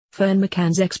Ferne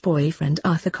McCann's ex-boyfriend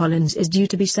Arthur Collins is due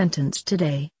to be sentenced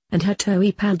today, and her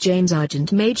TOWIE pal James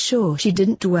Argent made sure she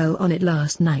didn't dwell on it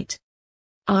last night.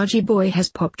 "Argy boy has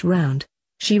popped round,"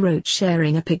 she wrote,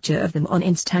 sharing a picture of them on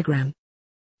Instagram.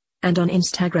 And on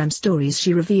Instagram stories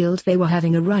she revealed they were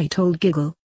having a right old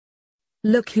giggle.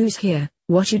 "Look who's here,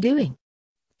 what you doing?"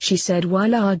 she said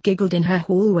while Arg giggled in her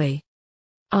hallway.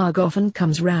 "Arg often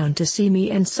comes round to see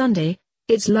me on Sunday,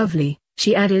 it's lovely,"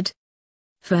 she added.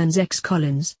 Ferne's ex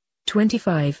Collins,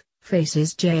 25,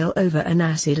 faces jail over an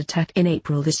acid attack in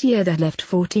April this year that left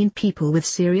 14 people with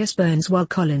serious burns while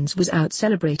Collins was out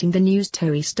celebrating the news.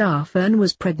 TOWIE star Ferne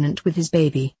was pregnant with his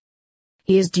baby.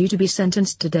 He is due to be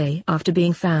sentenced today after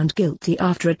being found guilty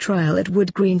after a trial at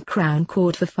Wood Green Crown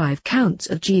Court for 5 counts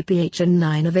of GBH and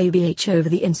 9 of ABH over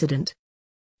the incident.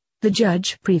 The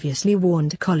judge previously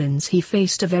warned Collins he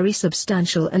faced a very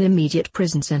substantial and immediate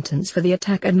prison sentence for the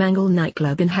attack at Mangle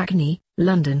nightclub in Hackney,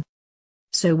 London.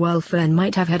 So while Ferne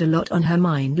might have had a lot on her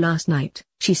mind last night,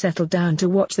 she settled down to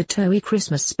watch the TOWIE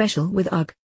Christmas special with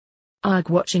Arg.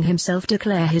 Watching himself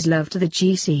declare his love to the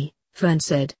GC, Ferne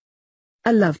said.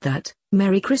 "I loved that,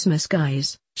 Merry Christmas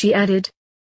guys," she added.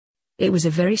 "It was a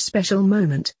very special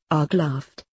moment," Arg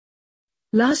laughed.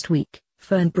 Last week,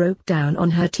 Ferne broke down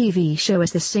on her TV show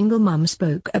as the single mum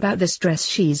spoke about the stress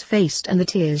she's faced and the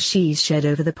tears she's shed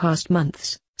over the past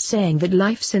months, saying that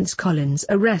life since Collins'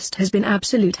 arrest has been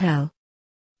absolute hell.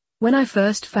 "When I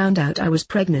first found out I was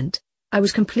pregnant, I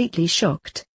was completely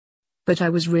shocked. But I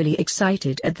was really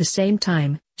excited at the same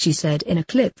time," she said in a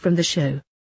clip from the show.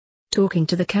 Talking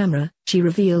to the camera, she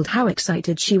revealed how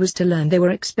excited she was to learn they were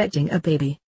expecting a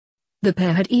baby. The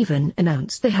pair had even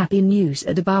announced the happy news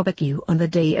at a barbecue on the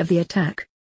day of the attack.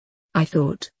 "I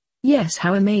thought, yes,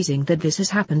 how amazing that this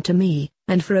has happened to me,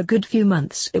 and for a good few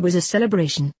months it was a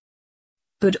celebration."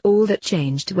 But all that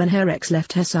changed when her ex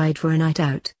left her side for a night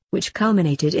out, which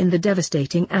culminated in the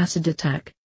devastating acid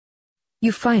attack.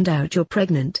 "You find out you're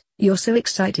pregnant, you're so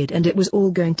excited and it was all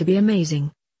going to be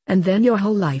amazing. And then your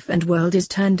whole life and world is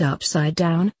turned upside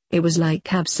down. It was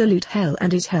like absolute hell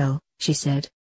and is hell," she said.